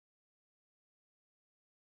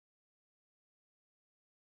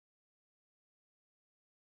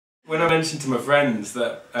When I mentioned to my friends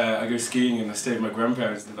that I go skiing and I stay with my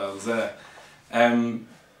grandparents in the Vals there,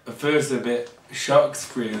 at first they're a bit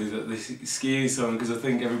shocked really that they ski so on, because I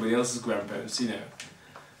think everybody else's grandparents, you know,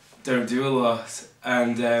 don't do a lot,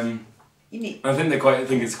 and I think I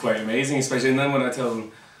think it's quite amazing, especially. And then when I tell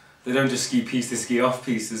them they don't just ski piste, they ski off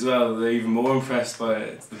piste as well, they're even more impressed by it.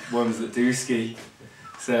 It's the ones that do ski.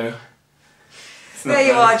 So there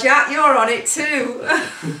you are, Jack. You're on it too.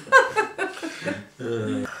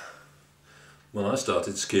 Well, I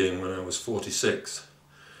started skiing when I was 46,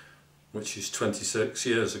 which is 26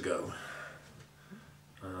 years ago,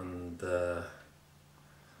 and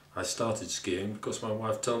I started skiing because my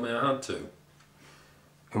wife told me I had to.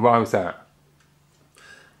 And why was that?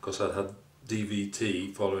 Because I'd had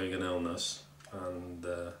DVT following an illness, and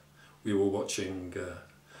we were watching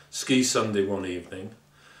Ski Sunday one evening,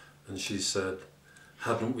 and she said,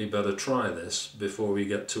 hadn't we better try this before we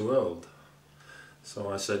get too old? So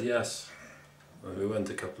I said yes, and we went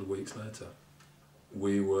a couple of weeks later.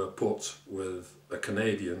 We were put with a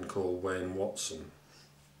Canadian called Wayne Watson,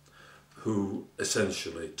 who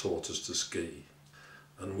essentially taught us to ski,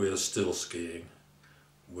 and we're still skiing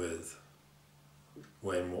with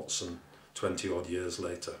Wayne Watson 20 odd years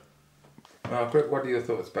later. Margaret, what are your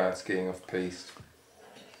thoughts about skiing off piste?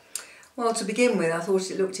 Well, to begin with, I thought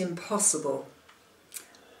it looked impossible.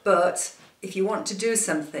 But if you want to do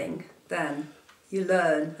something, then you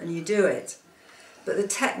learn and you do it. But the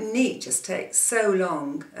technique just takes so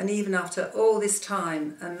long, and even after all this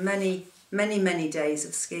time and many, many, many days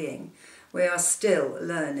of skiing, we are still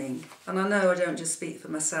learning. And I know I don't just speak for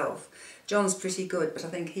myself. John's pretty good, but I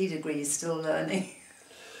think he'd agree he's still learning.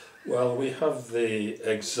 Well, we have the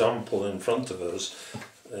example in front of us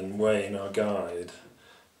in Wayne, our guide.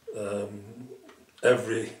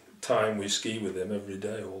 Every time we ski with him, every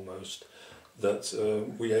day almost, that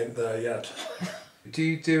we ain't there yet. Do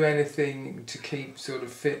you do anything to keep sort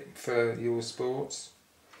of fit for your sports?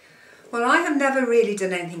 Well, I have never really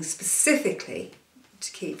done anything specifically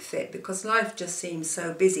to keep fit, because life just seems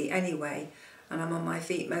so busy anyway, and I'm on my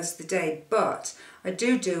feet most of the day. But I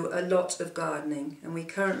do a lot of gardening, and we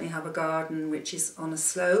currently have a garden which is on a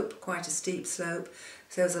slope, quite a steep slope,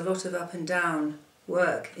 so there's a lot of up and down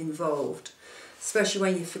work involved, especially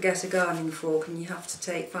when you forget a gardening fork and you have to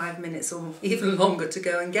take 5 minutes or even longer to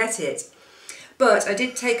go and get it. But I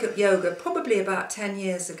did take up yoga probably about 10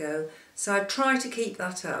 years ago, so I try to keep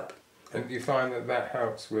that up. And do you find that that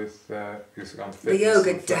helps with your kind of fitness? The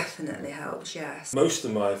yoga definitely helps, yes. Most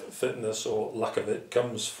of my fitness, or lack of it,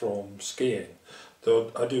 comes from skiing.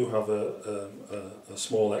 Though I do have a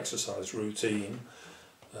small exercise routine,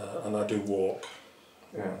 and I do walk.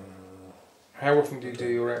 Yeah. How often do you do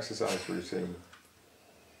your exercise routine?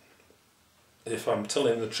 If I'm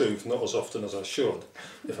telling the truth, not as often as I should.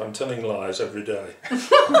 If I'm telling lies, every day.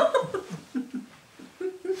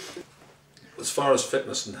 As far as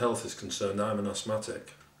fitness and health is concerned, I'm an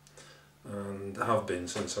asthmatic, and have been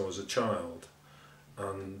since I was a child,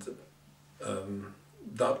 and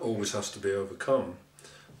that always has to be overcome,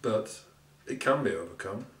 but it can be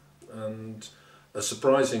overcome, and a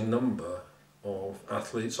surprising number of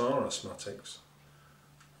athletes are asthmatics.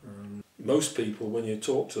 Most people, when you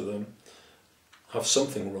talk to them, have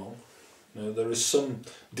something wrong. You know, there is some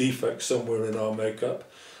defect somewhere in our makeup,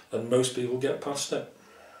 and most people get past it.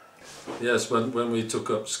 Yes, when we took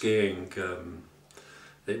up skiing,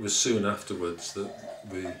 it was soon afterwards that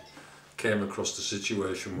we came across the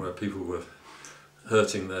situation where people were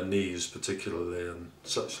hurting their knees particularly, and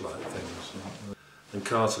such like things. And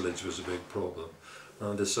cartilage was a big problem. And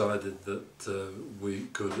I decided that we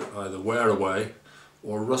could either wear away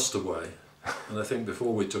or rust away. And I think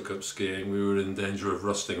before we took up skiing, we were in danger of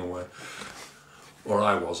rusting away. Or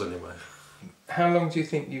I was anyway. How long do you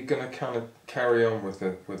think you're going to kind of carry on with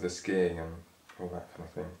the skiing and all that kind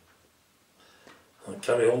of thing? I'll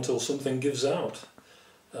carry on till something gives out.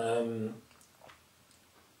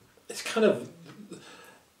 It's kind of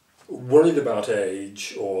worried about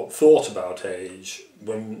age, or thought about age,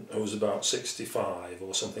 when I was about 65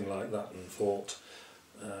 or something like that, and thought,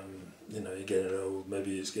 you know, you're getting old,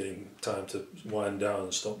 maybe it's getting time to wind down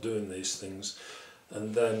and stop doing these things.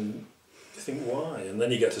 And then you think, why? And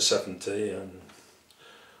then you get to 70 and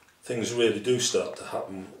things really do start to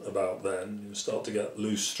happen about then. You start to get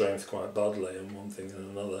loose strength quite badly, and one thing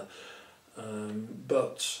and another.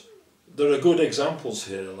 But there are good examples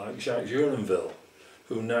here, like Jacques Jurenville,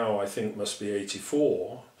 who now I think must be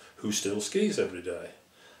 84, who still skis every day.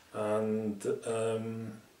 And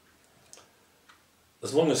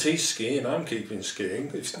as long as he's skiing, I'm keeping skiing.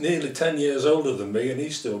 He's nearly 10 years older than me, and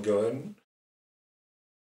he's still going.